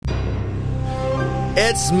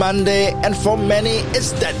It's Monday, and for many,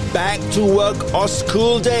 it's that back to work or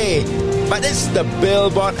school day. But it's the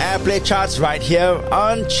Billboard Airplay charts right here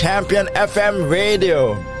on Champion FM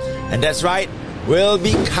Radio. And that's right, we'll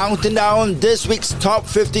be counting down this week's top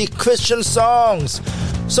 50 Christian songs.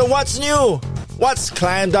 So what's new? What's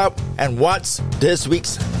climbed up? And what's this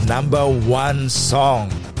week's number one song?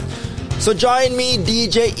 So join me,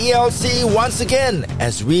 DJ ELC, once again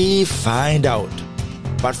as we find out.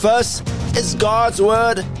 But first, it's God's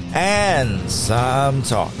Word and some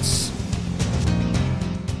thoughts.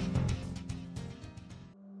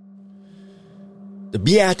 The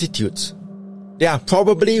Beatitudes. They are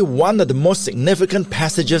probably one of the most significant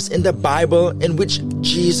passages in the Bible in which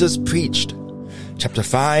Jesus preached. Chapter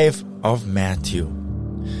 5 of Matthew.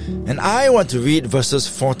 And I want to read verses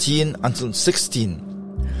 14 until 16,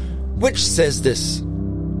 which says this: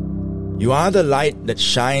 You are the light that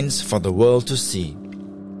shines for the world to see.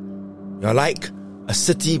 You are like a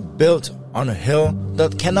city built on a hill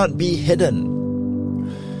that cannot be hidden.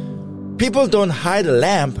 People don't hide a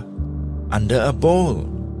lamp under a bowl.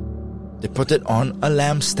 They put it on a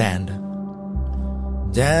lampstand.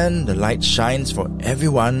 Then the light shines for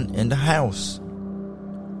everyone in the house.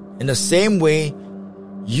 In the same way,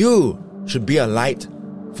 you should be a light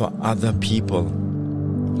for other people.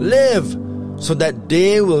 Live so that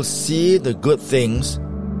they will see the good things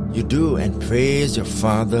you do and praise your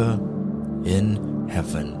Father in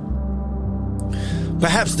heaven.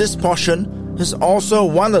 Perhaps this portion is also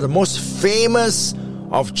one of the most famous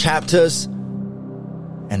of chapters,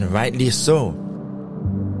 and rightly so.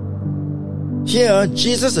 Here,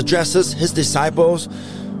 Jesus addresses his disciples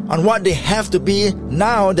on what they have to be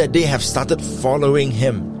now that they have started following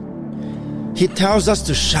him. He tells us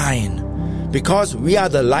to shine because we are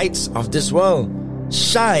the lights of this world.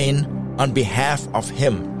 Shine on behalf of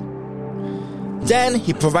him. Then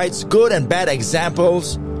he provides good and bad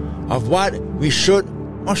examples of what we should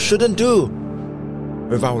or shouldn't do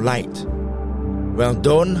with our light. Well,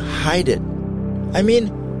 don't hide it. I mean,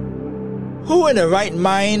 who in a right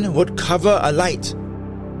mind would cover a light?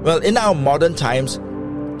 Well, in our modern times,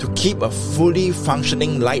 to keep a fully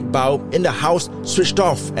functioning light bulb in the house switched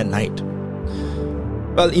off at night.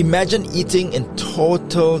 Well, imagine eating in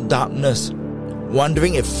total darkness,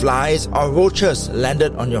 wondering if flies or roaches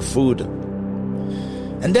landed on your food.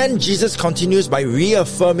 And then Jesus continues by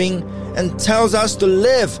reaffirming and tells us to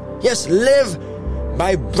live. Yes, live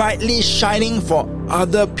by brightly shining for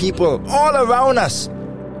other people all around us.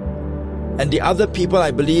 And the other people,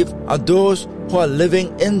 I believe, are those who are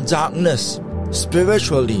living in darkness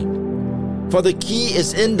spiritually. For the key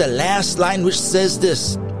is in the last line, which says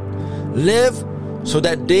this: Live so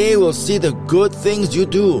that they will see the good things you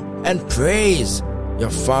do and praise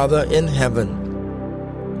your Father in heaven.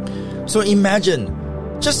 So imagine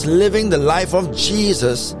just living the life of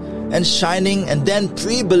Jesus and shining, and then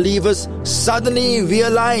pre-believers suddenly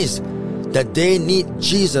realize that they need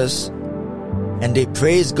Jesus and they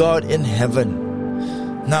praise God in heaven.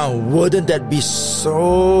 Now, wouldn't that be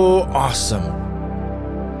so awesome?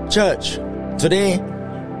 Church, today,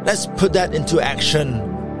 let's put that into action.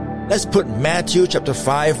 Let's put Matthew chapter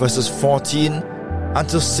 5 verses 14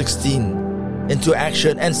 until 16 into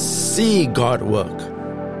action and see God work.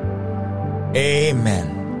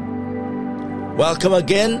 Amen. Welcome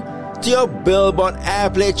again to your Billboard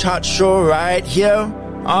Airplay chart show right here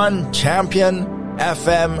on Champion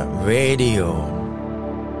FM Radio.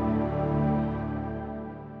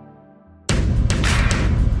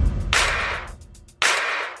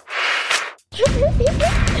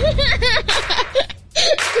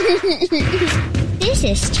 This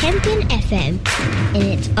is Champion FM, and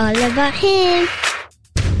it's all about him.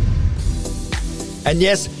 And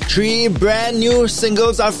yes, 3 brand new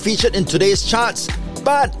singles are featured in today's charts.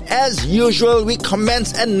 But as usual, we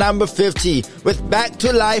commence at number 50 with Back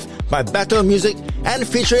to Life by Battle Music and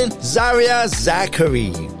featuring Zaria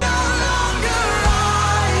Zachary.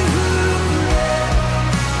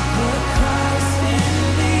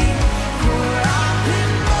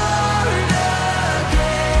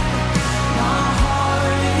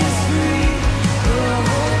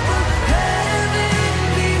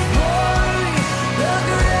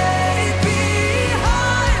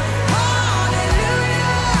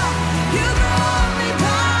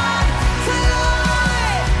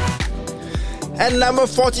 And number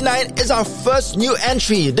 49 is our first new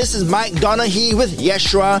entry. This is Mike Donaghy with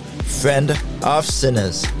Yeshua, Friend of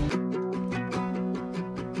Sinners.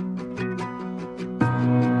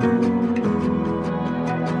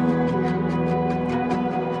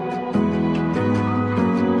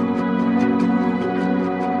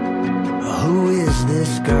 Who is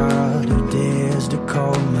this God who dares to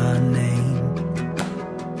call my name?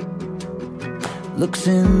 looks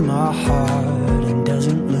in my heart and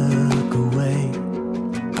doesn't look away.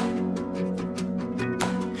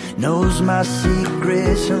 Knows my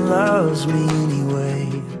secrets and loves me anyway.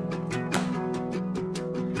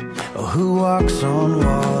 Oh, who walks on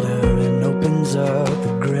water and opens up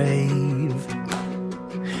the grave.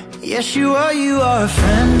 Yes, you are a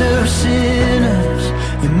friend of sinners.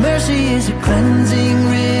 Your mercy is a cleansing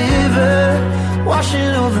river,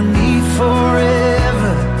 washing over me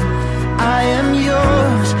forever. I am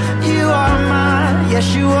yours, you are mine.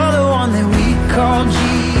 Yes, you are the one that we call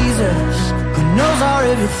Jesus, who knows our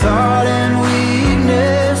every thought and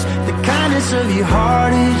weakness. The kindness of your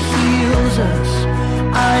heart, it heals us.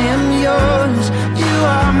 I am yours, you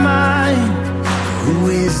are mine. Who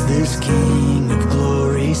is this King of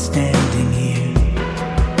glory standing here?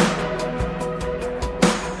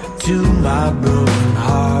 To my broken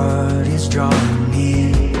heart is drawing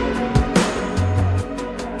near.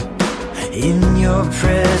 In your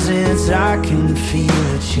presence I can feel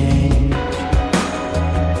a change.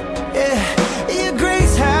 Yeah, your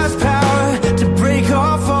grace has power to break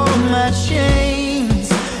off all my chains.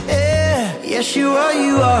 Yeah, yes you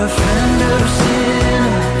are a friend of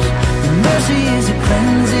sinners. Your mercy is a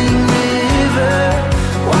cleansing river,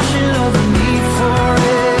 washing over me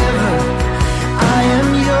forever. I am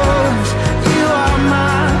yours, you are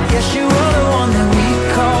mine. Yes, you are the one that we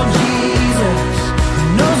call Jesus, who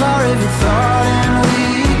knows our every thought and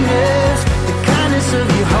weakness. The kindness of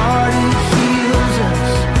your heart, it heals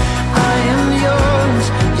us. I am yours,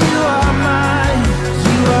 you are mine.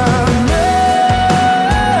 You are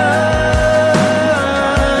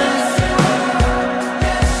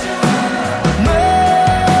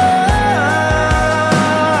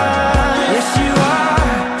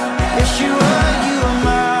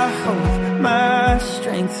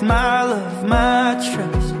my love, my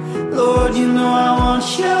trust. Lord, you know I want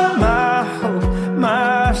you, my hope,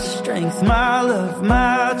 my strength, my love,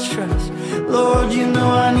 my trust. Lord, you know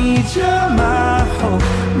I need you, my hope,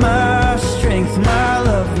 my strength, my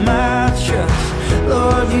love, my trust.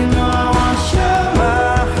 Lord, you know I want you,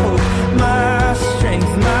 my hope, my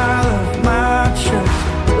strength, my love, my trust.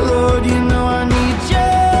 Lord, you know I need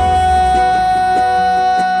you.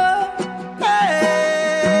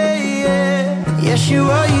 Hey, yeah. Yes, you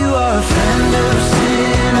are a friend of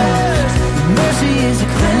sinners. Mercy is a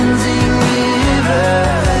cleansing river,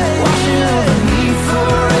 washing over me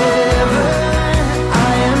forever.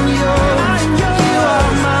 I am yours, you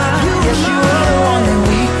are mine. Yes, you are the one that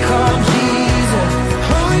we call Jesus,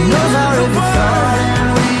 who knows our every thought and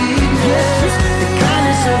weakness. The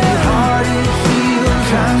kindness of your heart, it heals.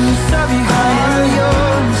 Kindness of your heart. I am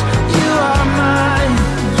yours, you are mine.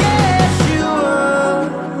 Yes, you are.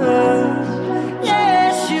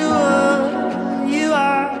 Yes, you are.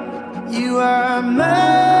 You are mine.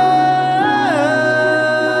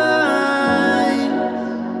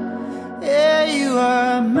 Yeah, you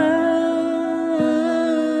are mine.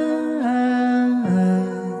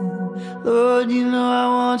 Lord, you know I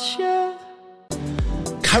want you.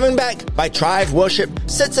 Coming Back by Thrive Worship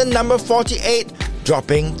sits at number 48,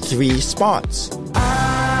 dropping 3 spots. I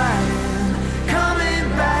am coming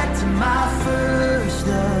back to my first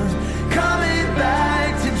love, coming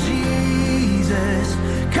back to Jesus,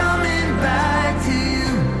 coming back to you.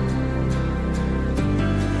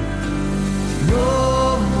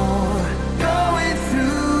 No more going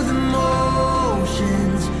through the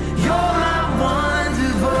motions. You're my one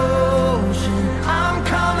devotion. I'm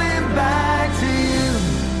coming back to you.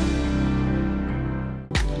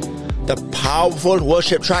 The powerful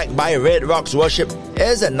worship track by Red Rocks Worship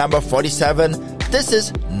is at number 47. This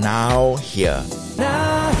is Now Here.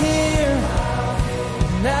 Now here,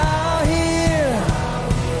 now here,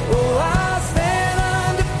 oh, I stand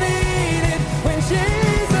undefeated when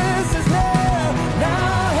Jesus is there.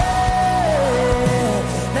 Now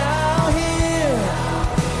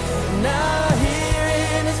here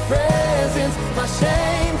in His presence, my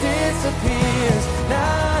shame disappears.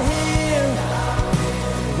 Now here,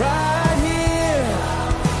 right here,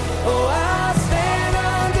 oh, I stand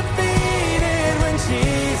undefeated when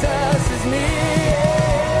Jesus is near.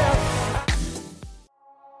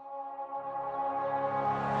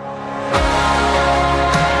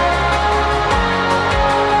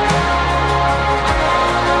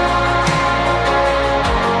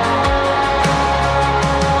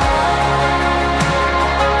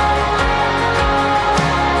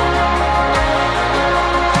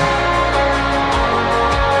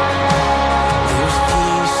 There's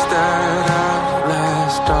peace that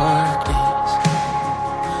outlasts darkness,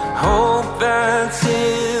 hope that's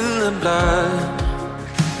in the blood.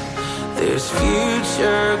 There's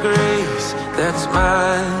future grace that's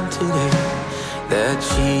mine today. that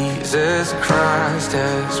Jesus Christ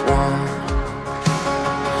has won,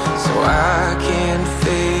 so I can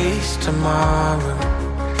face tomorrow,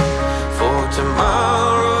 for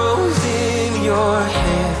tomorrow's in your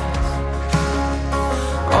hands.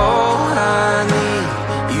 All I need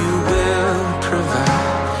you will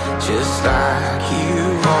provide, just like you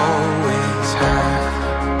always have.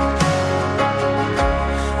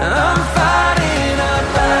 I'm fighting a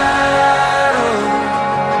battle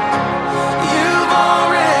you've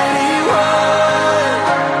already won.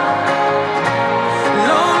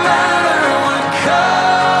 No matter what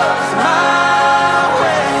comes my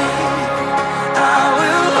way, I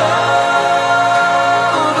will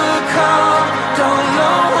overcome. Don't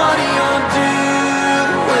know what you're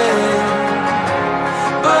doing,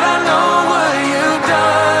 but I know what you've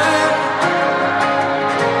done.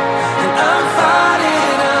 And I'm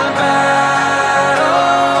fighting a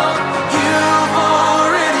battle you've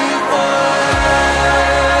already won.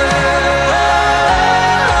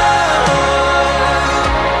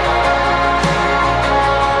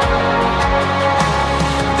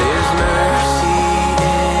 There's mercy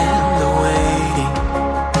in the waiting,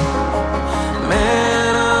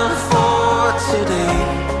 manna for today.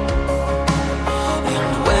 And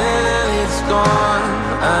when it's gone,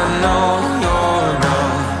 I know you're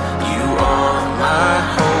not. You are my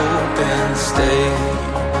hope and stay.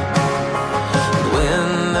 When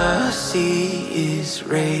the sea is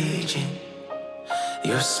raging,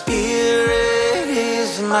 your spirit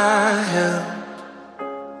is my help.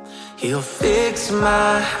 He'll fix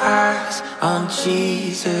my eyes on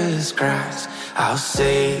Jesus Christ. I'll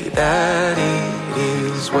say that it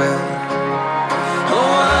is well.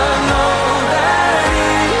 Oh, I know that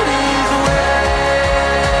it is well.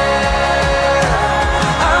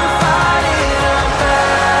 I'm fighting a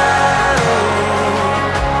battle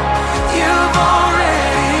you've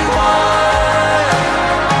already won.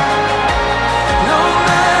 No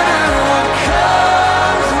matter what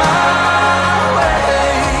comes my way,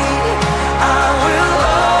 I will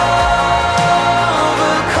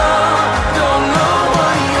overcome. Don't know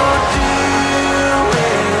what you're doing,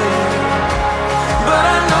 but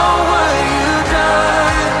I know what you've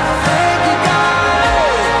done. Thank you, God.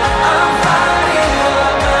 I'm fighting a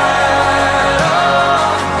battle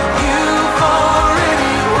you've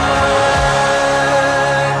already won.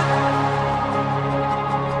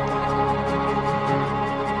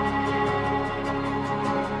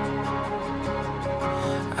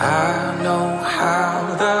 I know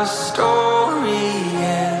how the story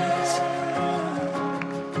ends.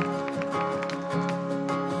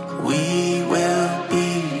 We will be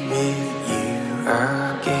with you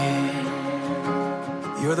again.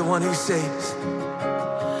 You're the one who saves.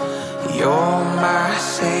 You're my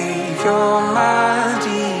savior, my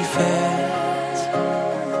defense,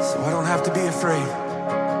 so I don't have to be afraid.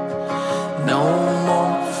 No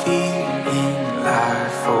more fear in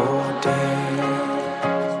life or death.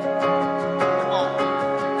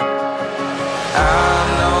 I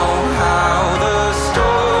know how the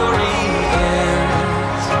story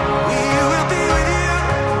ends. We will be with you.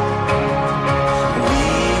 We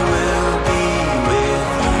will be with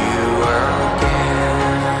you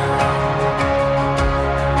again.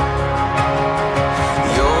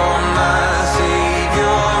 You're my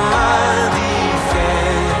savior, my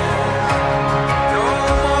defense.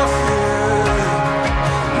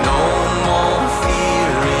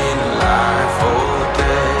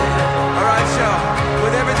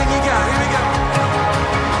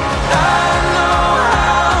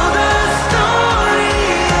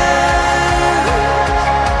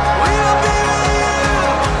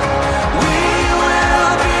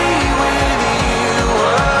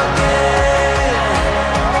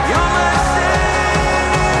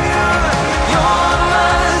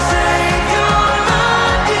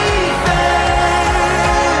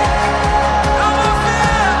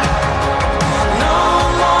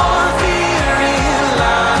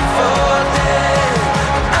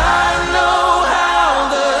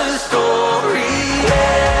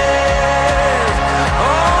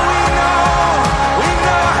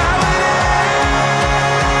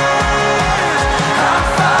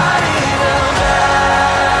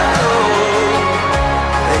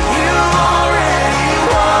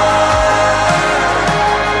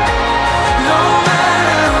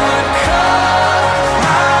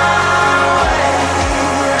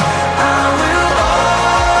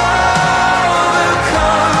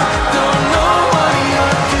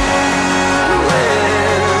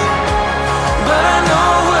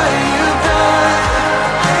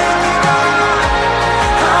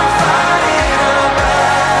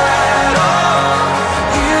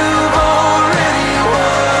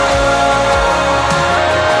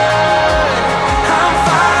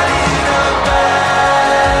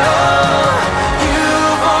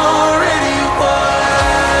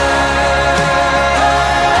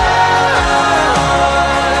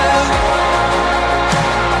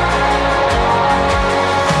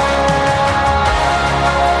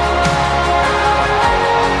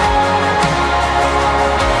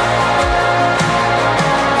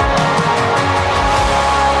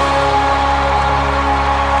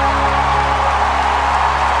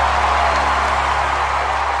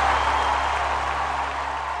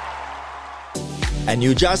 And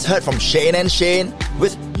you just heard from Shane and Shane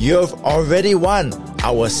with You've Already Won,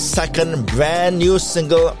 our second brand new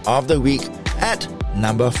single of the week at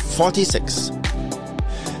number 46.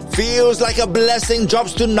 Feels Like a Blessing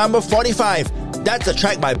drops to number 45. That's a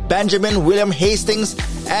track by Benjamin William Hastings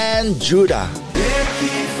and Judah. They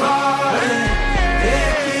keep falling,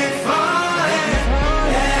 they keep falling,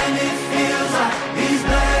 and it feels like these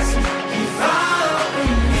blessings keep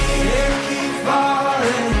following me. They keep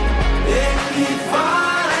falling,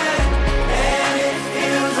 and it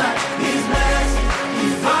feels like these blessings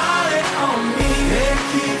keep falling on me. They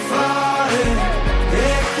keep falling,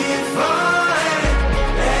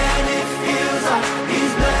 and it feels like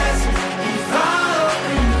these blessings keep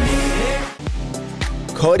following me.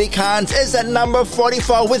 Cody Carnes is at number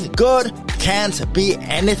 44 with Good Can't Be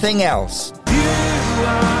Anything Else. You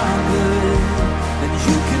are good, and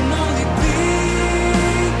you can only be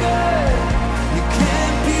good. You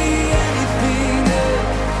can't be anything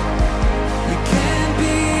else. You can't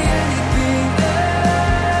be anything else.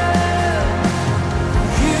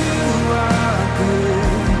 You are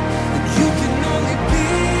good, and you can only be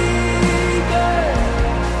good.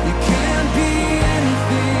 You can't be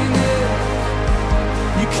anything else.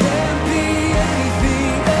 You can't be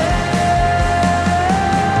anything else.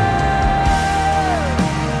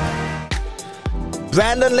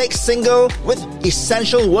 Brandon Lake's single with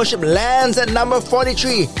Essential Worship lands at number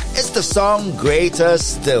 43. It's the song Greater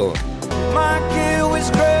Still. My guilt was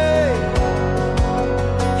great,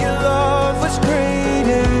 your love was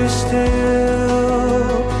greater still.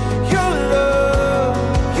 Your love,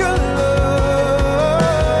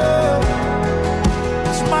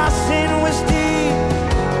 as my sin was deep,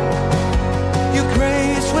 your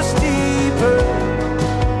grace was deeper.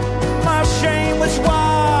 My shame was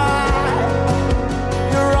wide,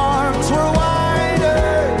 your arms were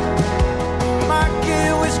wider. My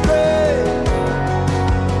guilt was great,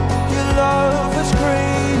 your love was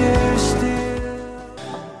greater still.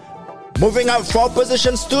 Moving up 4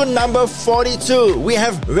 positions to number 42, we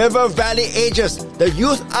have River Valley Ages, the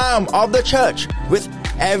youth arm of the church, with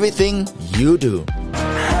Everything You Do.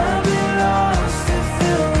 I've been lost if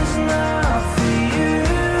it was not for you.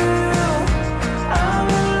 I'm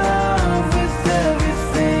in love with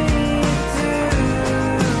everything you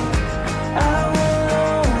do. I will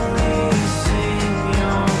only sing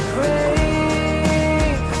your praise.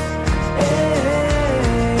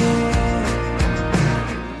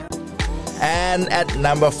 And at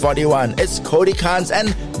number 41, it's Cody Carnes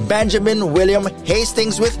and Benjamin William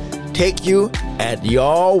Hastings with Take You at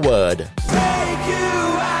Your Word. Take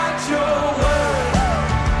you at your word.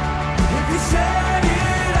 If you said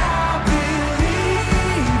it, I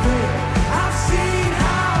believe it. I've seen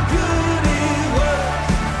how good it was.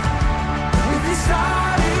 If you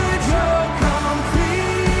started, you'll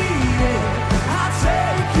complete it. I'll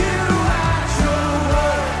take you at your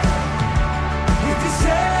word. If you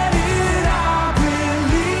said it, I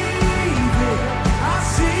believe it. I've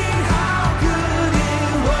seen how good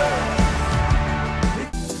it was.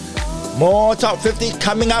 More Top 50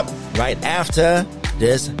 coming up right after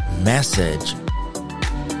this message.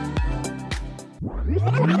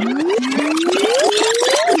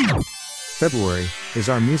 February is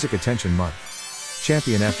our Music Attention Month.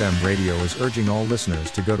 Champion FM Radio is urging all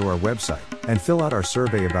listeners to go to our website and fill out our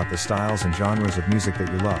survey about the styles and genres of music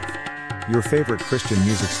that you love. Your favorite Christian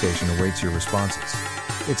music station awaits your responses.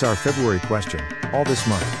 It's our February question, all this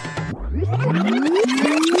month.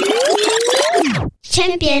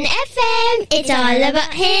 Champion FM, it's all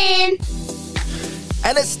about him.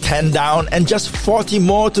 And it's 10 down and just 40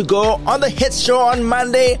 more to go on the hit show on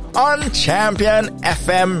Monday on Champion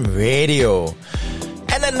FM Radio.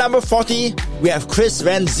 And at number 40, we have Chris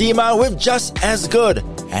Van Zima with Just As Good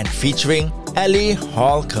and featuring Ellie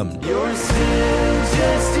Holcomb. You're still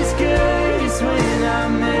just as good as when I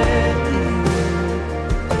met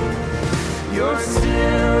you. You're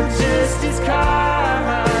still just as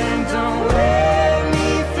kind. Don't let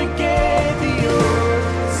me forget that you're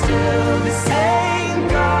still the same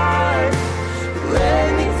God who led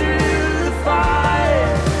me through the fire.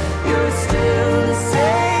 You're still the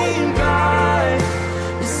same God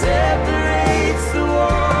who separates the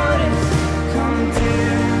waters. Come do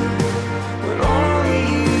what only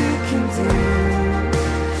you can do.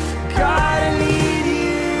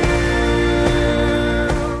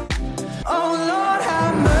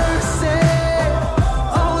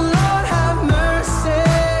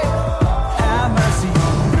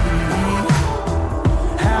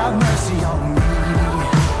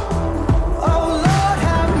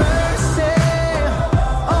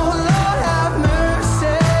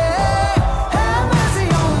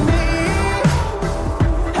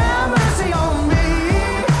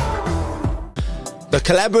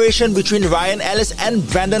 collaboration between Ryan Ellis and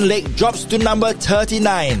Brandon Lake drops to number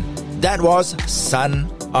 39. That was Son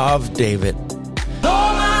of David.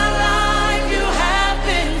 All my life you have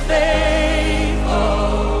been faithful.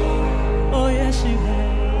 Oh yes you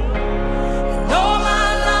have. And all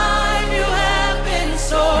my life you have been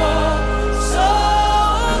so good.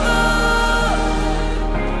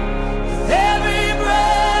 With every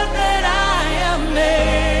breath that I am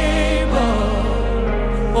able,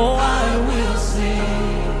 oh I will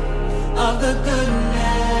sing of the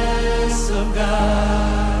goodness of God.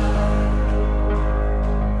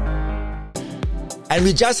 And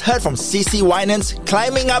we just heard from CeCe Winans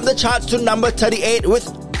climbing up the charts to number 38 with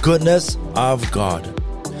Goodness of God.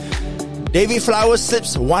 Davy Flowers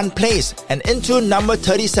slips one place and into number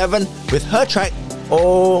 37 with her track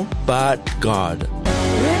Oh But God.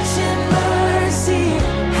 Rich in mercy,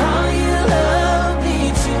 how you love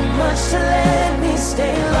me too much to let me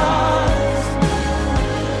stay lost.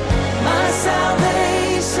 My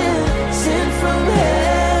salvation sent from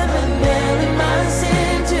heaven, nailing my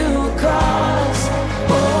sin to a cross.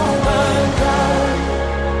 Oh my God.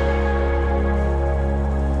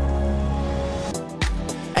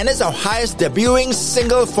 And it's our highest debuting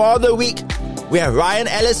single for the week. We have Ryan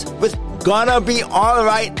Ellis with Gonna Be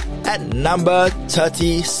Alright at number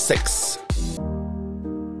 36.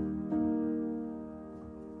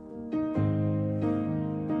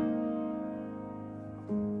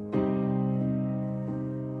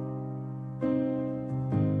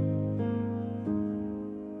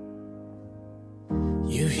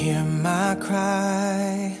 You hear my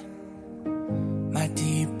cry, my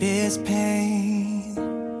deepest pain.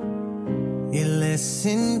 You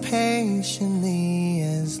listen patiently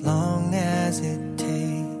as long as it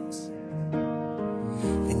takes.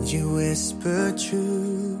 And you whisper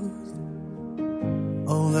truth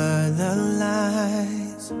over the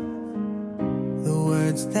lies, the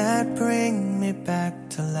words that bring me back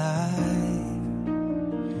to life.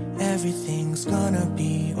 Everything's gonna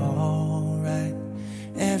be alright.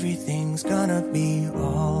 Everything's gonna be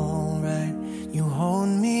alright. You hold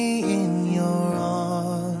me in your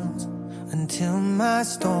arms until my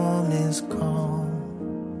storm is calm.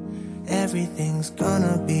 Everything's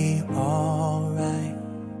gonna be alright.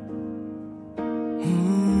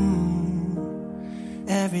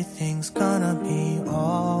 Everything's gonna be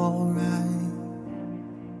alright.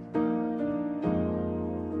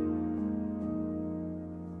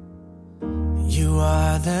 You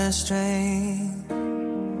are the strength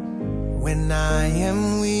when I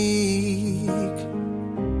am weak,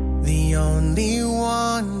 the only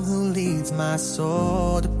one who leads my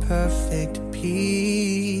soul to perfect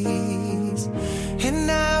peace. And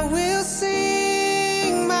I will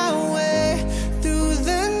sing my way through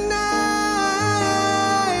the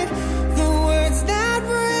night, the words that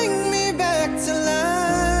bring me back to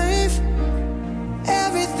life.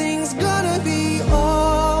 Everything's gonna be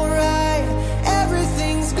alright.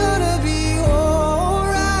 Everything's gonna be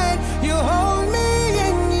alright. You hold me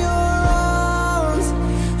in your arms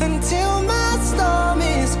until my storm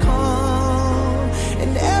is calm.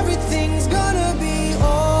 And everything's gonna be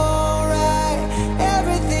alright.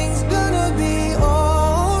 Everything's gonna be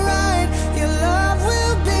alright. Your love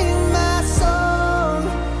will be my song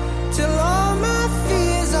till all my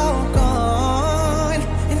fears are gone.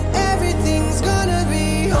 And everything's gonna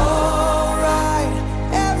be alright.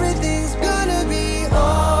 Everything's gonna be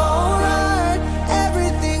alright.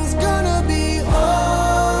 Everything's gonna be alright.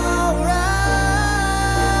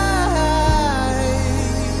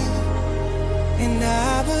 And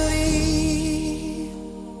I believe,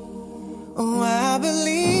 oh I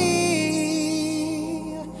believe,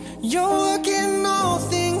 you're working all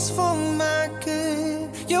things for my good.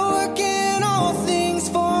 You're working all things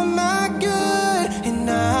for my good. And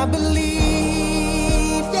I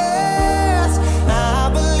believe, yes, I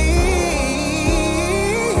believe,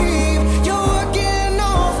 you're working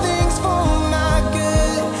all things for my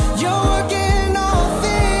good. You're working all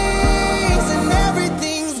things, and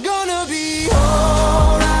everything's gonna be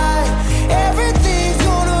alright. Everything's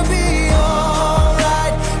gonna be alright.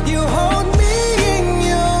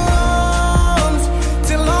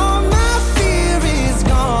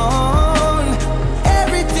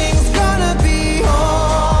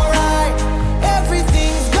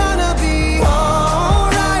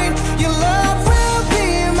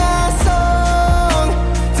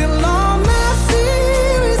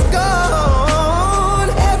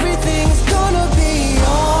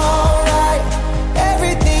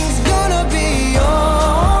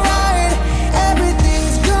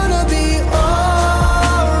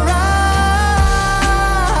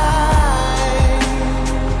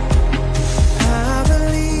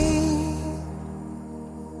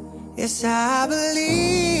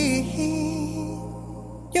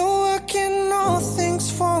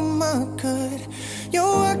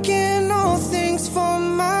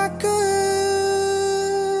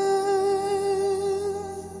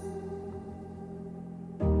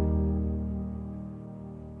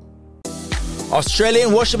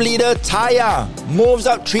 Australian worship leader Taya moves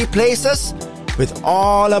up 3 places with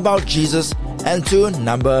All About Jesus and to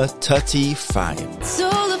number 35. It's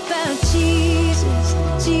all about Jesus,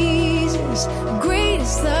 Jesus,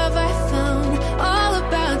 greatest love I found. All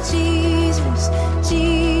about Jesus,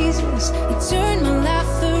 Jesus, you turned my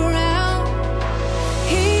life around.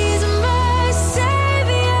 He's my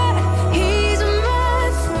Savior, He's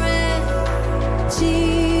my friend.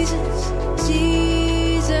 Jesus,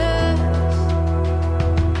 Jesus.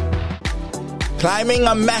 Climbing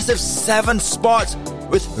a massive 7 spots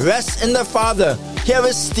with Rest in the Father. Here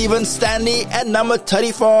is Stephen Stanley at number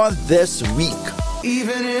 34 this week.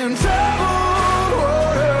 Even in troubled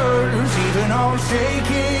waters, even on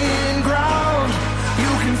shaking ground, you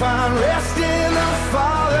can find rest in the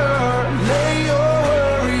Father. Lay your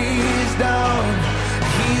worries down.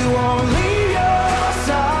 He won't leave your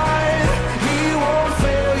side. He won't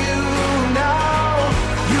fail you now.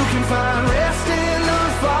 You can find rest in the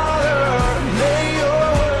Father. Lay your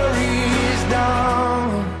worries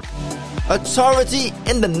down. Authority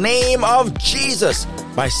in the Name of Jesus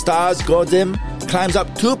by Stars Go Dim climbs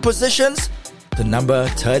up 2 positions to number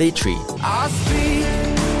 33. I speak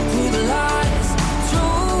through the lies,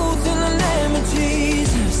 truth in the name of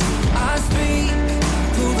Jesus. I speak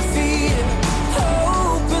through the fear,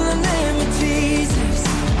 hope in the name of Jesus.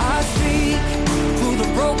 I speak through the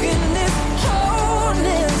brokenness,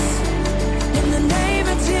 wholeness in the name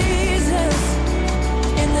of Jesus.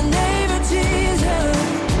 In the name of Jesus.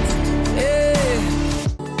 Yeah.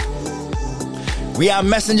 We Are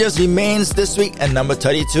Messengers remains this week at number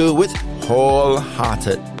 32 with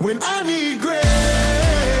Wholehearted. When I need grace,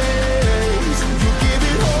 you give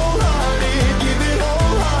it wholehearted, give it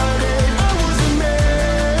wholehearted. I was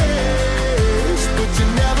amazed, but you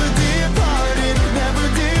never departed, never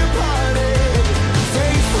departed.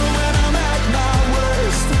 Faithful when I'm at my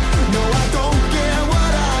worst. No, I don't get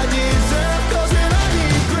what I deserve, 'cause when I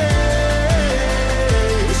need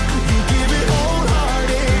grace, you give it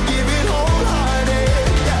wholehearted, give it wholehearted.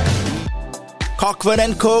 Yeah. Cockford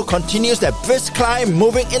 & Co. continues their brisk climb,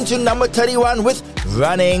 moving into number 31 with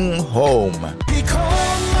Running Home. He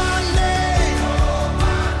called my name,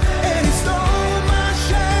 and he stole my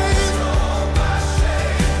shame.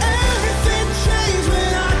 Everything changed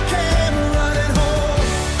when I came running home.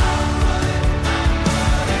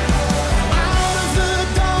 Out of the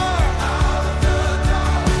dark,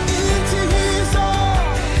 into His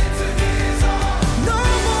arms. No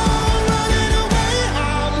more running away,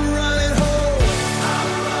 I'm running home.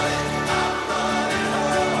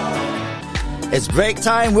 It's break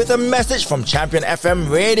time with a message from Champion FM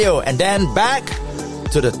Radio, and then back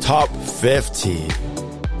to the top 50.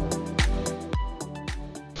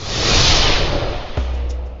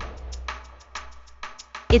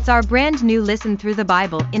 It's our brand new Listen Through the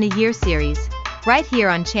Bible in a Year series, right here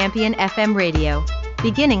on Champion FM Radio,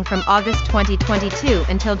 beginning from August 2022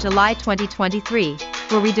 until July 2023,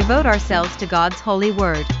 where we devote ourselves to God's holy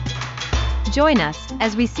word. Join us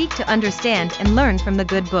as we seek to understand and learn from the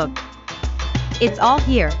good book. It's all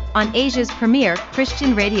here on Asia's premier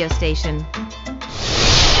Christian radio station.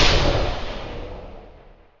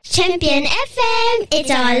 Champion FM, it's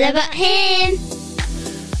all about Him.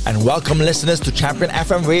 And welcome listeners to Champion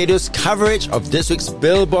FM Radio's coverage of this week's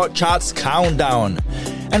Billboard Charts Countdown.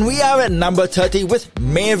 And we are at number 30 with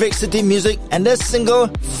Maverick City Music and their single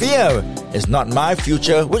Fear Is Not My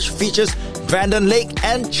Future, which features Brandon Lake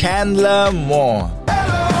and Chandler Moore.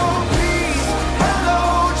 Hello, peace.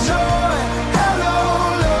 Hello, joy. Hello,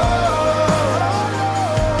 love.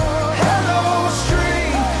 Hello,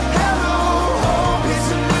 strength. Hello, hope. It's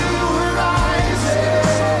a new horizon.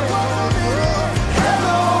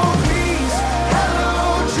 Hello, peace. Hello,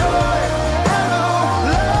 joy. Hello,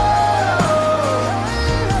 love.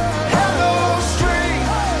 Hello, strength.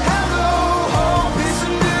 Hello, hope. It's a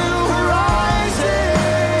new horizon.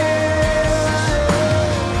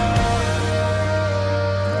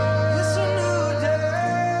 It's a new day.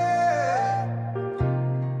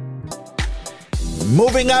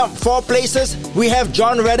 Moving up 4 places, we have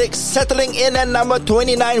John Reddick settling in at number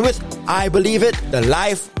 29 with I Believe It, the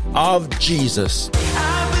Life of Jesus. I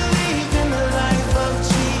believe in the life of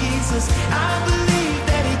Jesus. I believe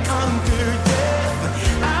that He conquered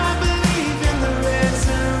death. I believe in the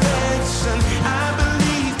resurrection. I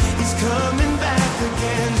believe He's coming back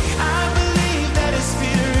again. I believe that His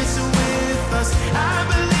Spirit's with us. I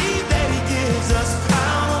believe that He gives us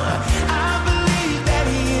power. I believe that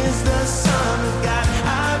He is the Son of God.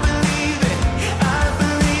 I believe it. I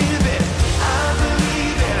believe it. I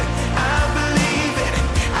believe it. I believe it.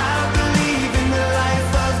 I believe in the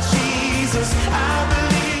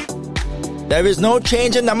There is no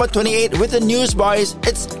change in number 28 with the Newsboys.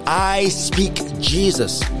 It's I Speak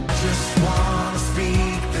Jesus. Just wanna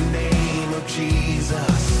speak the name of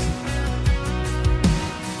Jesus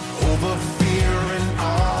over fear and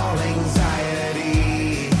all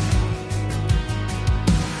anxiety.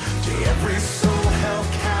 To every soul held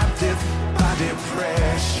captive by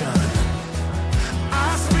depression,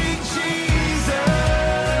 I speak Jesus.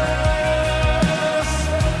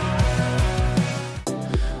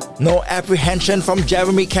 No apprehension from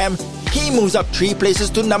Jeremy Camp. He moves up 3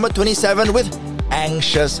 places to number 27 with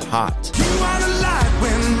Anxious Heart. You are the light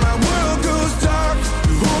when my world goes dark.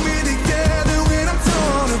 You hold me together when I'm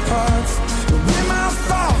torn apart. When my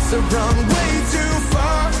thoughts have run way too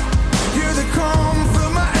far, you're the calm for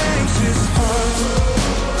my anxious heart.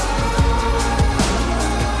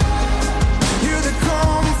 You're the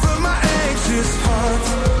calm for my anxious heart.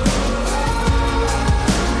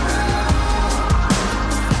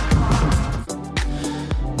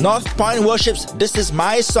 North Point Worship's This Is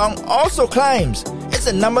My Song also climbs. It's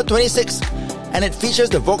at number 26, and it features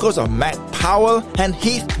the vocals of Mac Powell and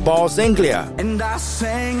Heath Balzinglia. And I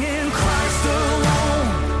sang in Christ alone,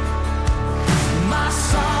 my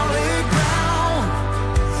solid ground.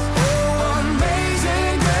 Oh,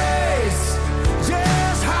 amazing grace,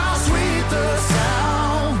 just how sweet the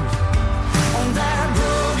sound. On that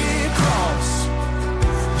rugged cross,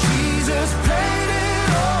 Jesus paid it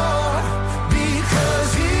all because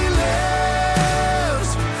He lives.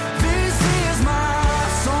 This is my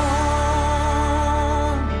song.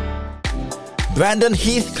 Brandon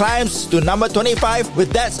Heath climbs to number 25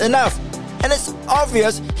 with That's Enough, and it's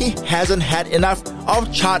obvious he hasn't had enough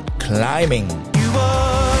of chart climbing. You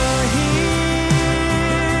are here,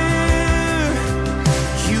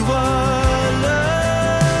 you are loved,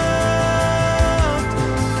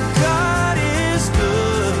 God is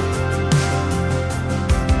good,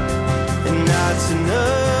 and that's enough,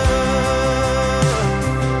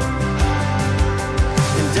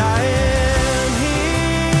 and I am here,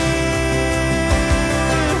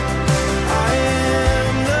 I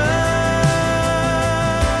am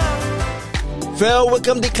loved. Phil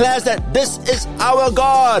Wickham declares that this is our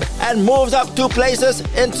God and moves up 2 places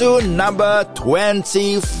into number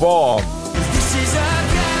 24. This is our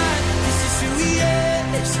God, this is who He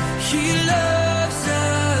is. He loves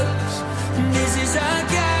us. This is our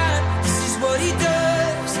God, this is what He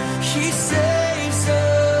does. He saves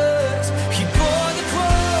us. He bore the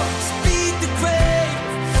cross, beat the grave,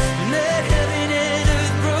 let heaven and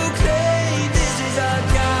earth proclaim. This is our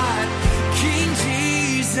God, King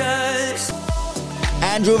Jesus.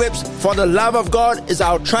 Andrew Rips, For the Love of God is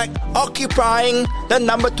our track occupying the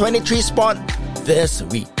number 23 spot this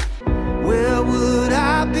week. Where would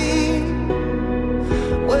I be?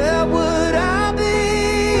 Where would I be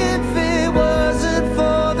if it wasn't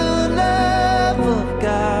for the love of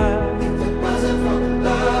God? If it wasn't for the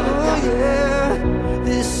love of God. Yeah,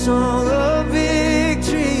 this song of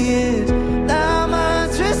victory is now mine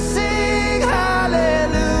to sing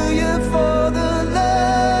hallelujah, for the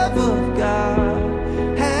love of God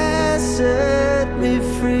has set me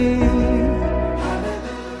free.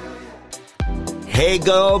 Hey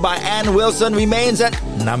Girl by Ann Wilson remains at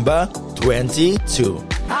number 22.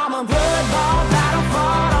 I'm a blood-bought,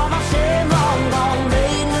 battle-fought, all my shame long gone,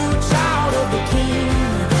 made new child of the King.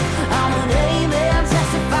 I'm an amen,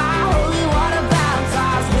 testify, holy water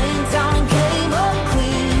baptized, went down and came up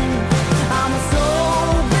clean. I'm a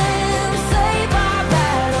soul been saved by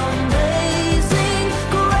that amazing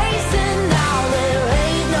grace, and now there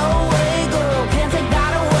ain't no way, girl, can't take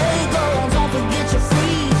that away, girl. Don't forget you're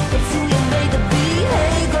free, it's who you made to be,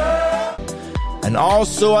 hey girl. And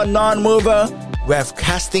also a non-mover, we have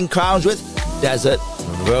Casting Crowns with Desert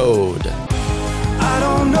Road. I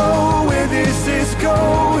don't know where this is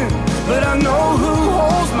going, but I know who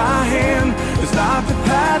holds my hand. It's not the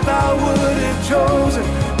path I would have chosen,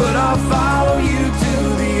 but I'll follow you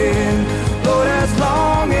to the end. Lord, as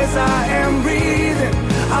long as I am breathing,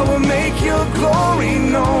 I will make your glory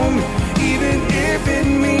known, even if it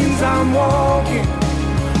means I'm walking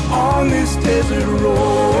on this desert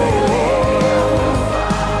road.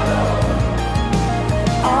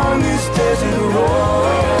 On this desert road.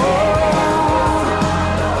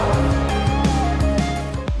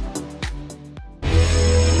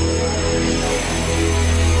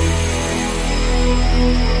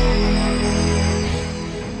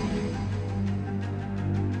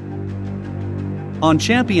 On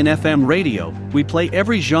Champion FM radio, we play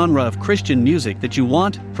every genre of Christian music that you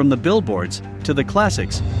want, from the billboards to the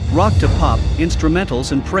classics, rock to pop,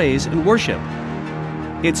 instrumentals and praise and worship.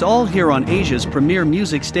 It's all here on Asia's premier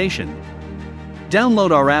music station.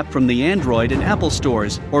 Download our app from the Android and Apple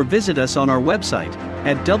stores or visit us on our website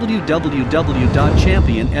at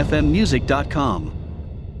www.championfmmusic.com.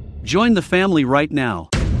 Join the family right now.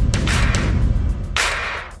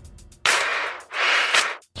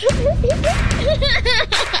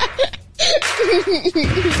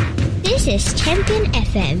 This is Champion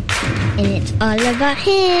FM, and it's all about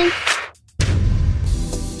him.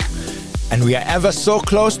 And we are ever so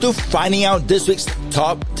close to finding out this week's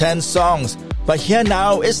top 10 songs. But here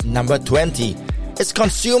now is number 20. It's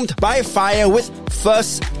consumed by fire with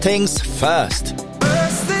First Things First.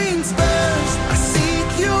 First things first, I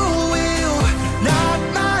seek your will, not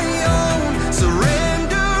my own.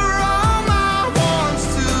 Surrender all my wants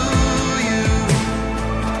to you.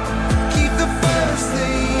 Keep the first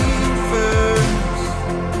thing first.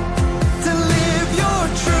 To live your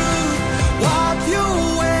truth, walk your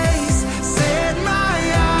ways, set my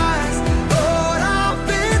eyes. Lord, I'll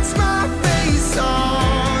fix my face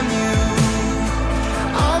on you.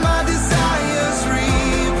 All my desires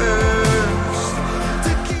reversed.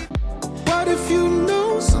 To keep. What if you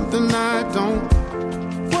know something I don't?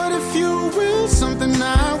 What if you will something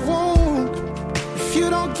I won't? If you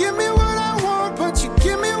don't give me what I want, but you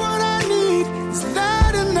give me what I need, is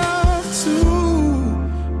that enough to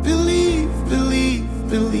believe, believe,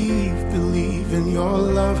 believe, believe in your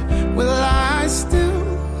love? Will I still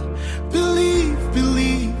believe,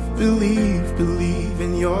 believe, believe, believe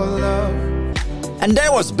in your love? And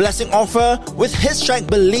there was Blessing Offer with his track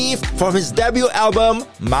Believe from his debut album,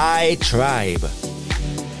 My Tribe.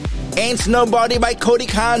 Ain't Nobody by Cody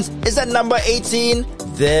Carnes is at number 18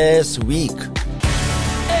 this week. Ain't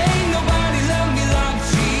nobody love me like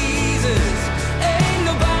Jesus. Ain't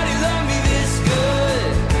nobody love me this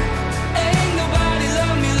good. Ain't nobody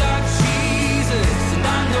love me like Jesus. And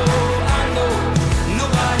I know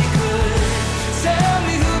nobody could. Tell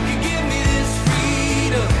me who could give me this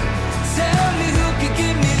freedom. Tell me who could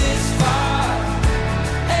give me this fire.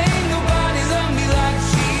 Ain't nobody love me like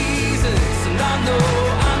Jesus. And I know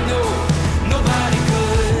nobody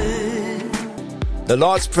could. The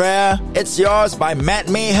Lord's Prayer, It's Yours by Matt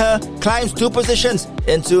Maher climbs 2 positions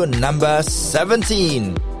into number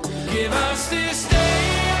 17. Give us this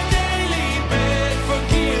day our daily bread.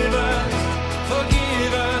 Forgive us,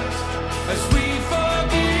 as we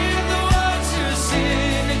forgive the ones who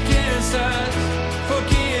sin against us.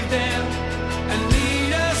 Forgive them, and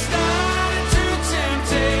lead us not into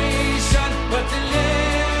temptation, but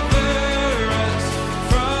deliver us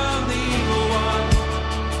from the evil one.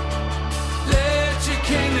 Let your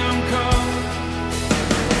kingdom come.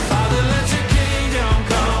 Father, let your kingdom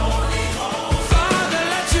come. Father,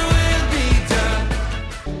 let your will be done.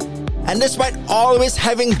 And despite always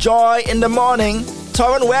having joy in the morning,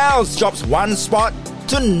 Torrent Wells drops 1 spot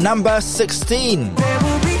to number 16. There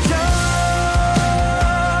will be joy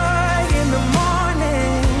in the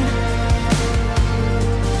morning.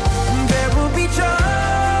 There will be joy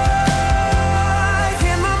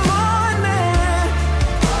in the morning.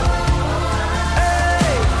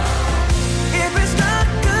 Hey, if it's not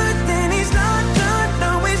good, then he's not good.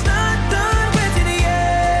 No, he's not done with it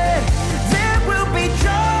yet. There will be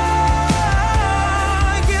joy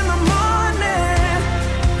in the morning.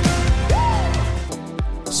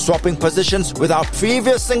 Swapping positions with our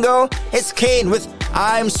previous single, it's Kane with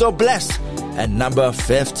I'm So Blessed at number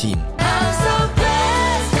 15. I'm so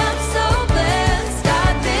blessed,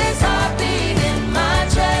 got this heartbeat in my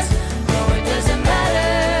chest. No, it doesn't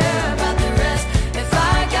matter about the rest. If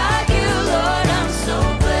I got you, Lord, I'm so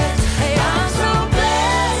blessed. Hey, I'm so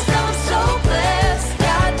blessed,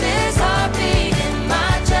 got this heartbeat in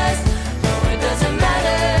my chest. No, it doesn't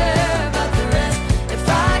matter about the rest. If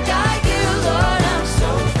I got you, Lord, I'm so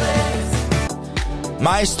blessed.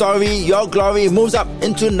 My Story, Your Glory moves up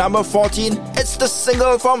into number 14. It's the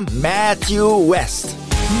single from Matthew West.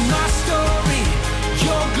 My story,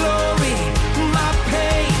 your glory, my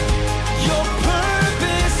pain, your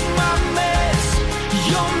purpose, my mess,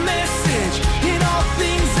 your message. In all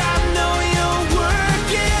things I know you're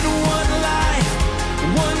working. One life,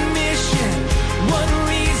 one mission, one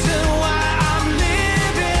reason why I'm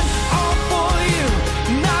living. All for you,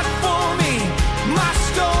 not for me. My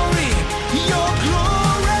story, your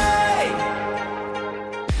glory.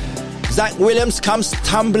 Zach Williams comes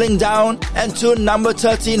tumbling down and to number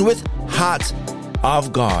 13 with Heart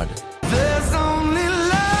of God. There's only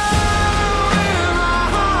love in my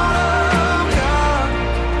heart of God.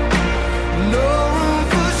 No room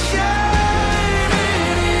for shame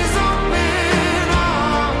in His open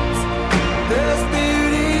arms. There's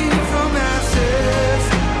beauty from ashes,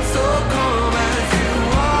 so come as you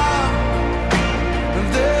are. And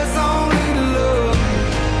there's only love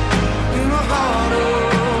in my heart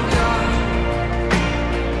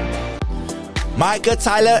Micah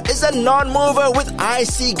Tyler is a non-mover with I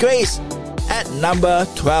See Grace at number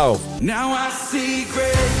 12. Now I see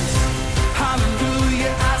grace,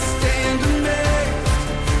 hallelujah, I stand amazed.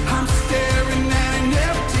 I'm staring at an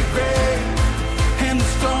empty grave, and the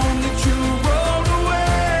stone that you rolled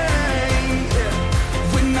away.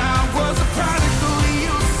 When I was a prodigal,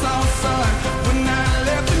 you saw son. When I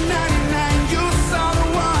left the 99, you saw the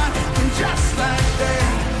one. And just like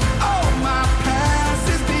that, all my past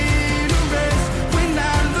has been erased. When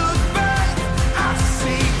I look back, I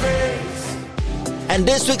see grace. And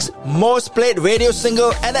this week's most played radio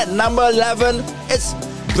single, and at number 11, it's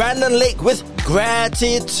Brandon Lake with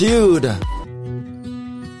Gratitude.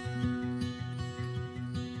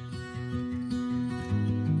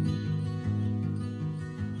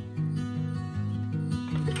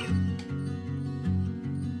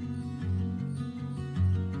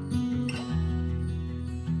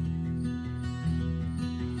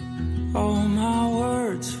 All my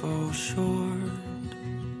words fall short.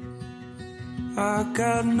 I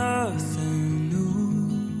got nothing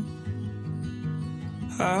new.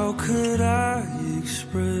 How could I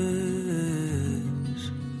express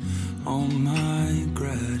all my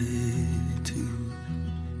gratitude?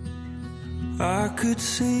 I could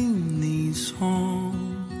sing these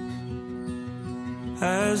songs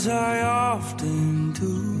as I often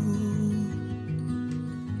do,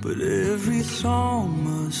 but every song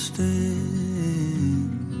must end,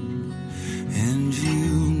 and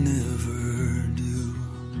you never do.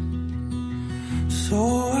 So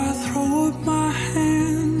I throw up my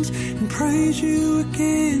hands and praise you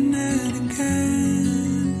again and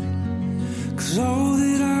again, 'cause all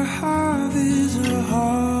that I have is a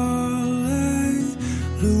hallelujah,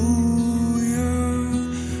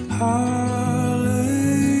 hallelujah.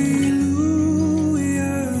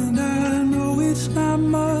 And I know it's not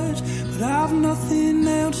much, but I've nothing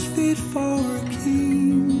else fit for a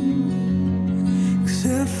king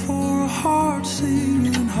except for a heart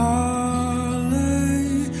singing hallelujah,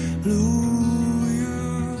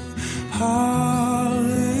 hallelujah.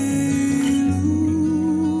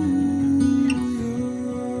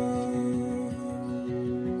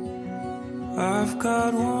 I've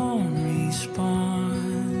got one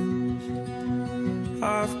response,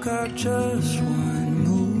 I've got just one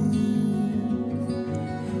move,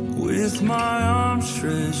 with my arms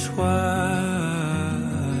stretched wide,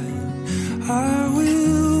 I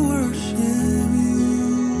will worship you.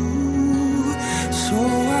 So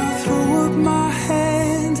I throw up my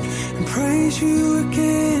hands and praise you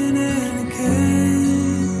again and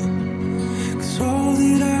again, 'cause all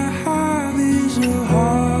that I have is a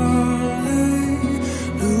hallelujah,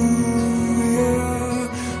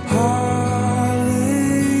 hallelujah.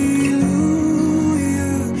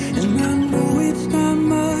 And I know it's not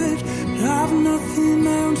much, but I've nothing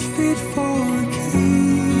else fit for a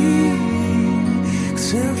king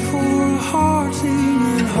except for a heart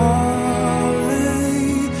singing hallelujah,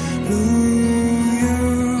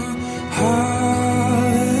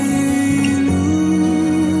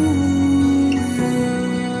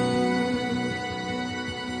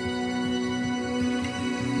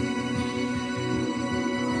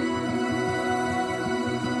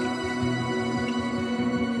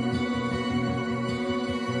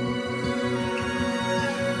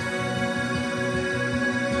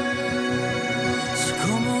 So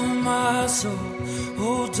come on, my soul,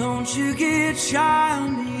 oh, don't you get shy on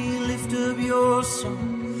me, lift up your song,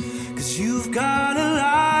 'cause you've got a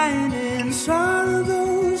lion inside of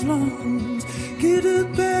those lungs. Get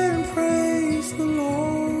up and praise the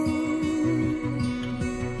Lord.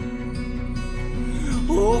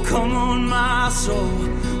 Oh, come on, my soul,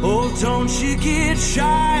 oh, don't you get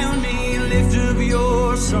shy on me, lift up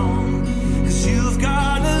your song, 'cause you've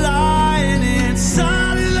got a lion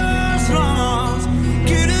inside of those lungs.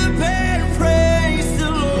 Get up and praise the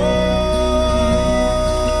Lord.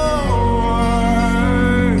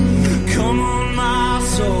 Come on, my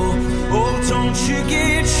soul, oh, don't you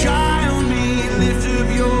get shy on me, lift up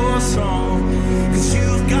your song, 'cause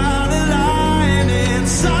you've got a lion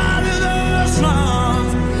inside of those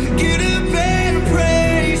lungs. Get up and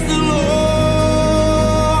praise the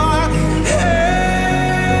Lord. Hey.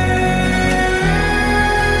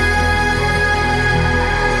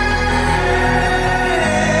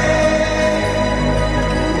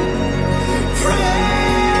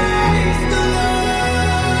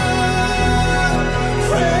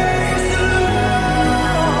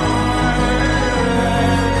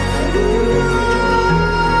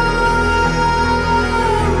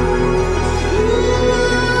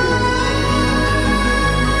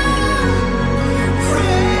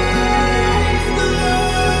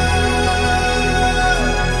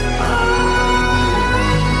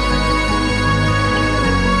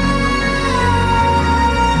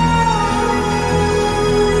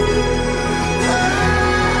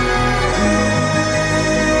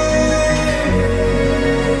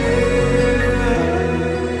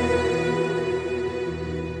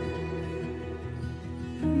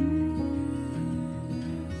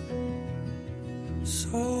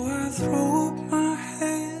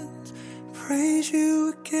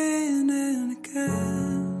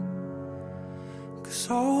 'cause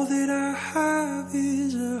all that I have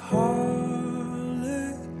is a hallelujah,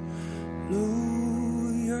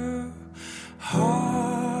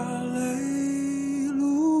 hallelujah.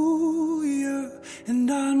 And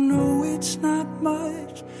I know it's not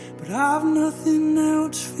much, but I've nothing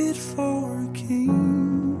else fit for a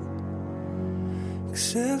king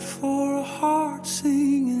except for a heart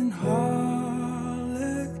singing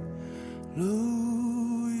hallelujah,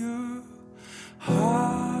 hallelujah.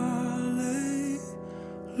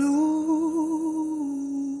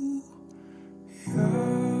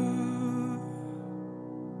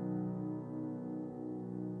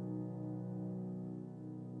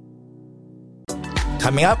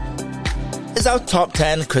 Coming up is our top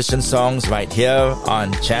 10 Christian songs right here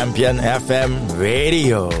on Champion FM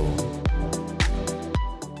Radio.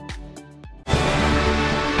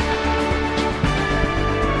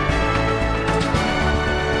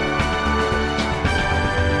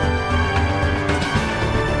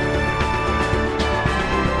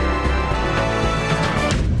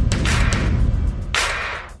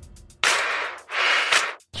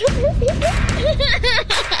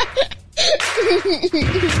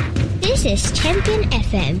 This is Champion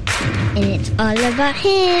FM, and it's all about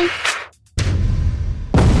him.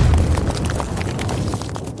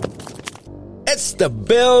 It's the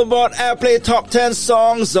Billboard Airplay Top 10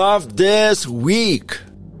 Songs of this week.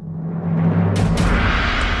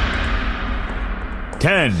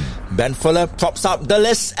 10. Ben Fuller props up the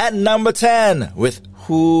list at number 10 with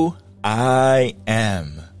Who I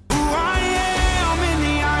Am.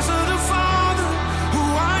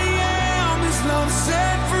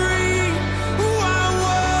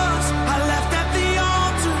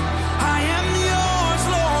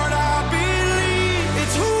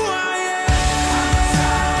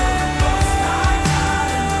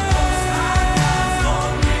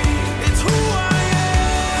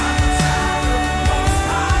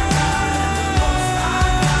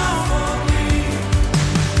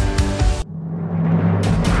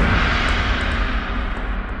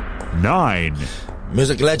 Nine.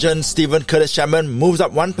 Music legend Stephen Curtis Chapman moves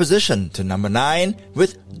up one position to number 9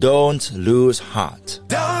 with Don't Lose Heart.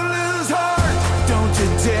 Don't lose heart, don't you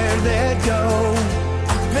dare let go.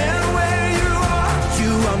 I've been where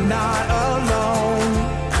you are not alone.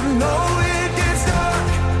 I know it gets dark,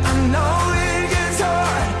 I know it gets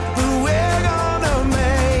hard, but we're gonna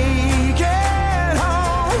make it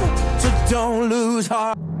home. So don't lose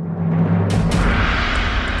heart.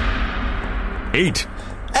 8.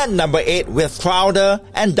 At number 8 with Crowder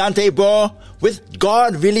and Dante Bohr with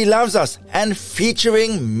God Really Loves Us and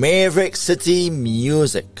featuring Maverick City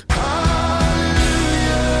Music.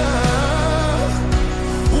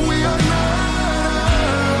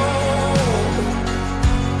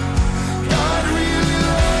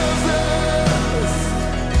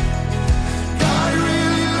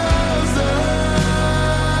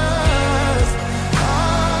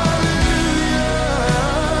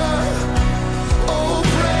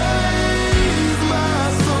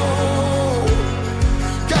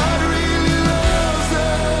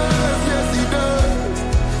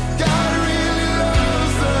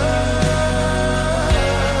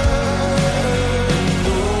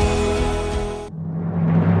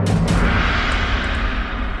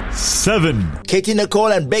 Seven. Katie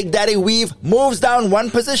Nicole and Big Daddy Weave moves down one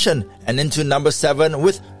position and into number 7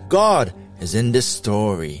 with God Is in This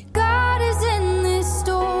Story. God is in this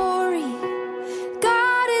story.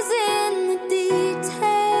 God is in the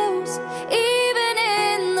details. Even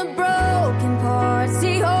in the broken parts,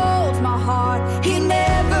 He holds my heart. He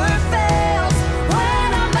never fails.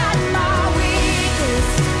 When I'm at my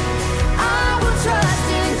weakest, I will trust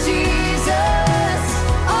in Jesus.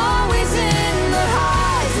 Always in the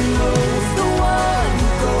highs and lows, the one who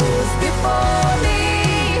goes before me.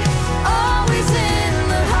 Always in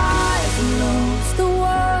the highs and lows, the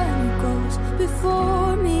one who goes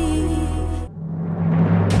before me.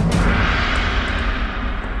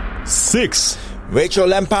 6. Rachel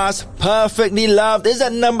Lempar's Perfectly Loved is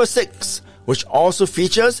at number 6, which also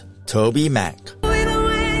features Toby Mac. Either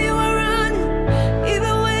way you were running,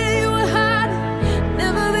 either way you were hiding,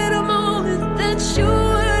 never been a moment that you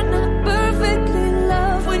were not perfectly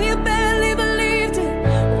loved. When you barely believed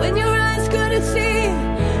it, when your eyes couldn't see it,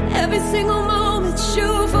 every single moment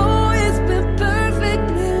you've always been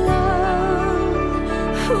perfectly loved.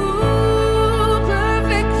 Ooh,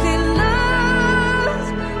 perfectly loved.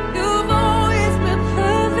 You've always been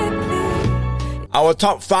perfectly. Our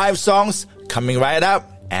top 5 songs coming right up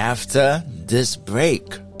after this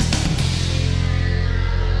break.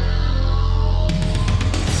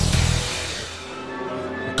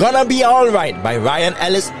 Gonna Be Alright by Ryan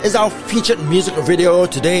Ellis is our featured music video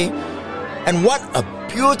today. And what a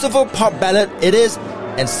beautiful pop ballad it is,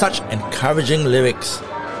 and such encouraging lyrics.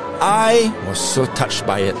 I was so touched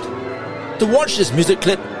by it. To watch this music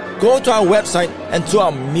clip, go to our website and to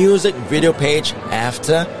our music video page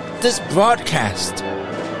after this broadcast.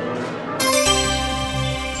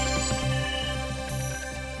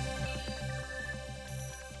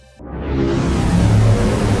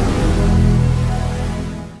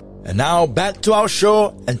 And now back to our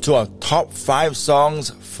show and to our top 5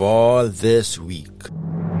 songs for this week.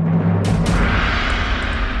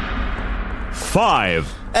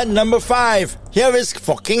 5. At number 5, here is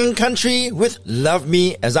For King and Country with Love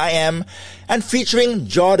Me As I Am and featuring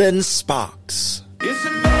Jordan Sparks. It's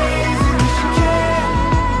amazing that you can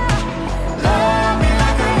love me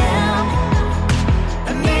like I am,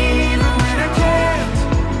 and even when I can't,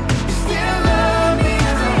 you still love me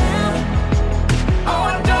as I am. Oh,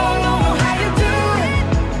 I don't know how you do it,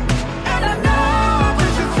 and I know I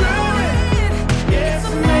put you through it. Yeah, it's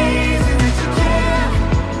amazing that you can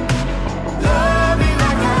love me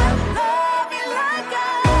like I, love me like I.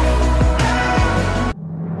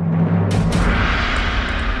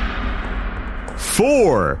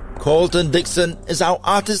 4. Colton Dixon is our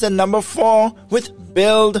artist at number 4 with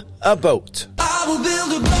Build a Boat. I will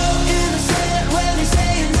build a boat in the sand where they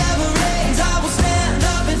say it never rains. I will stand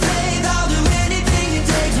up in faith. I'll do anything it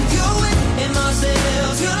takes. With you in my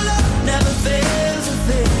sails, your love never fails or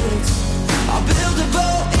fades. I'll build a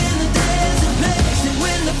boat in the desert place, and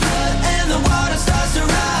when the flood and the water starts to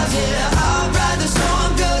rise, yeah, I'll ride the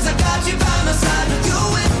storm 'cause I got you by my side. With you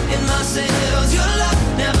in my sails, your love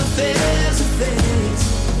never fails or fades.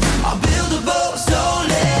 I'll build a boat, so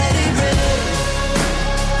let it rain.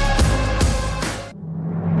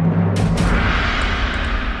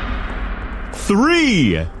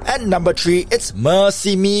 3. At number 3, it's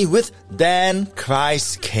Mercy Me with Then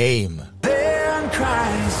Christ Came. Then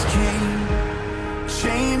Christ came,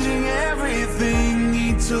 changing everything.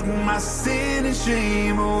 He took my sin and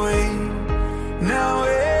shame away. Now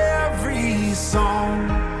every song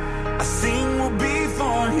I sing will be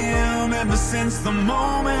for him. Ever since the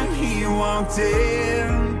moment he walked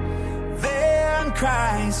in, then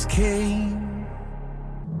Christ came.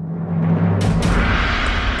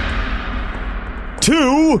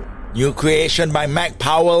 2. New Creation by Mac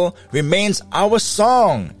Powell remains our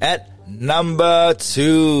song at number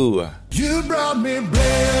 2. You brought me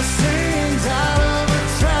blessings out of a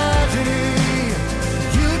tragedy.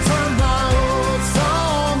 You turned my old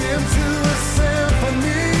song into a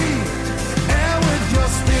symphony. And with your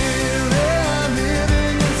spirit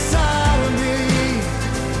living inside of me,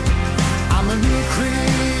 I'm a new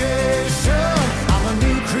creation. I'm a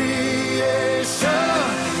new creation.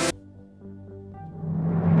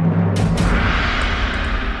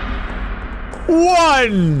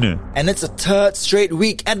 1. And it's a third straight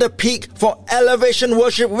week at the peak for Elevation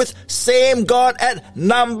Worship with Same God at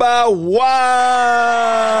number 1.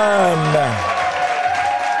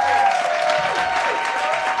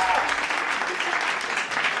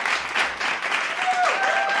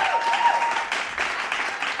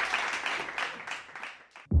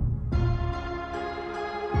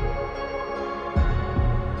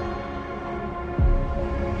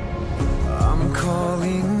 I'm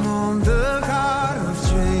calling on the God of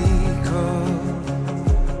Jacob,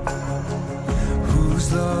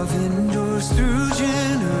 whose love endures through generations.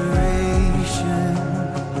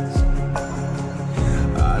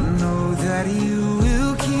 I know that you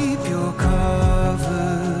will keep your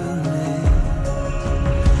covenant.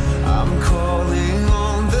 I'm calling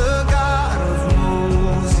on the God of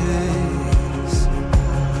Moses,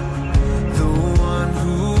 the one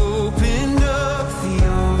who opened up the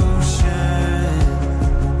ocean.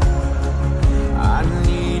 I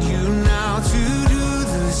need you now to do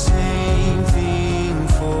the same thing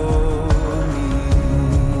for me.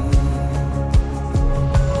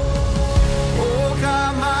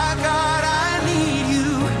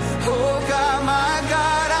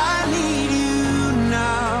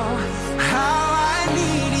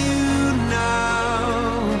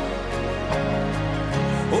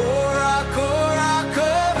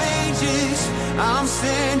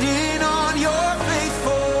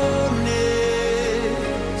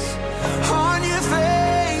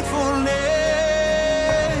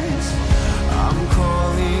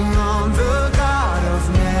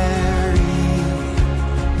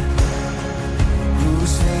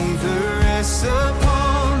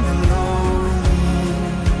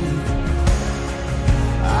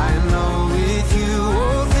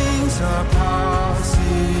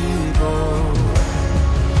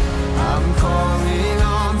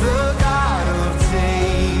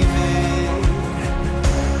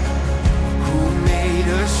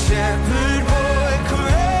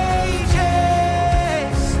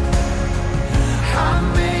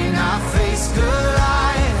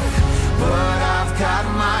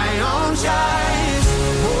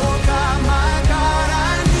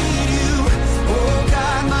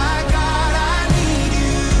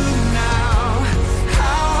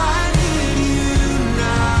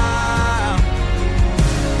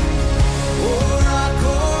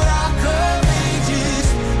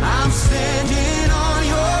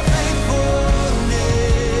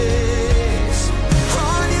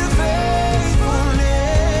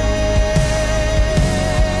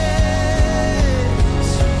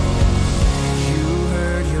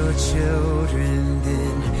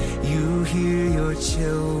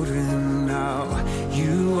 now.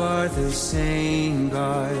 You are the same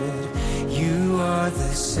God. You are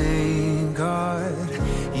the same God.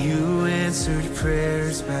 You answered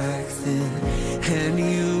prayers back then, and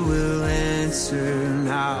you will answer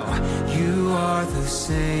now. You are the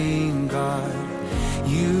same God.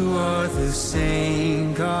 You are the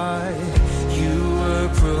same God. You were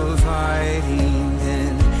providing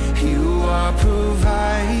then, you are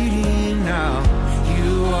providing now.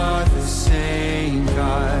 You are the same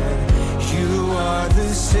God. You are the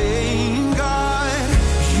same God.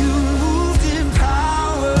 You moved in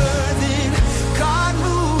power then, God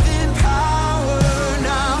moved in power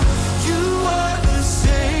now. You are the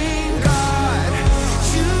same God.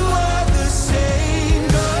 You are the same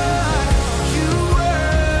God. You were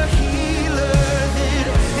a healer then,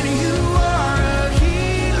 and you are a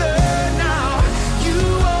healer now. You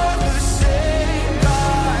are the same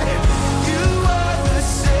God. You are the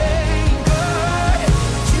same God.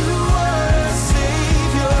 You were a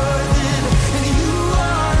savior then, and you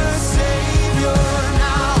are a savior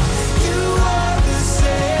now. You are the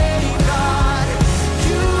same God.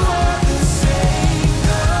 You are the same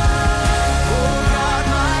God. Oh God,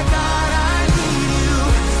 my God, I need you.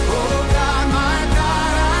 Oh God, my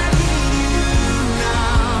God, I need you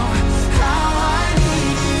now. How I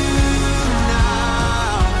need you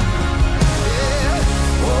now.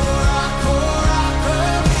 Yeah. Oh rock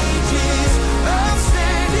of ages, I'm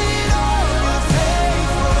standing on your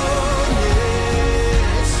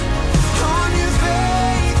faithfulness, on your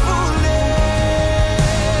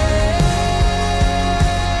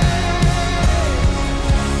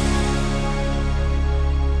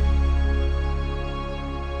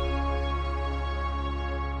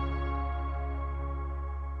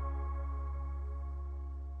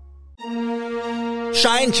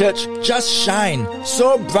Shine, church, just shine.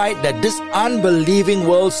 So bright that this unbelieving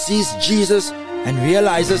world sees Jesus and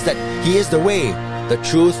realizes that He is the way, the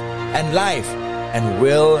truth, and life, and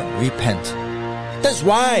will repent. That's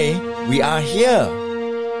why we are here.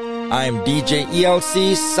 I'm DJ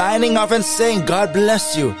ELC signing off and saying God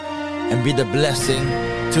bless you and be the blessing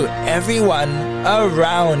to everyone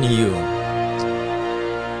around you.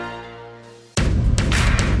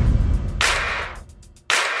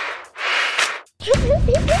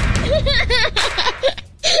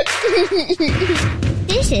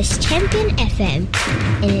 This is Champion FM,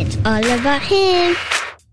 and it's all about Him.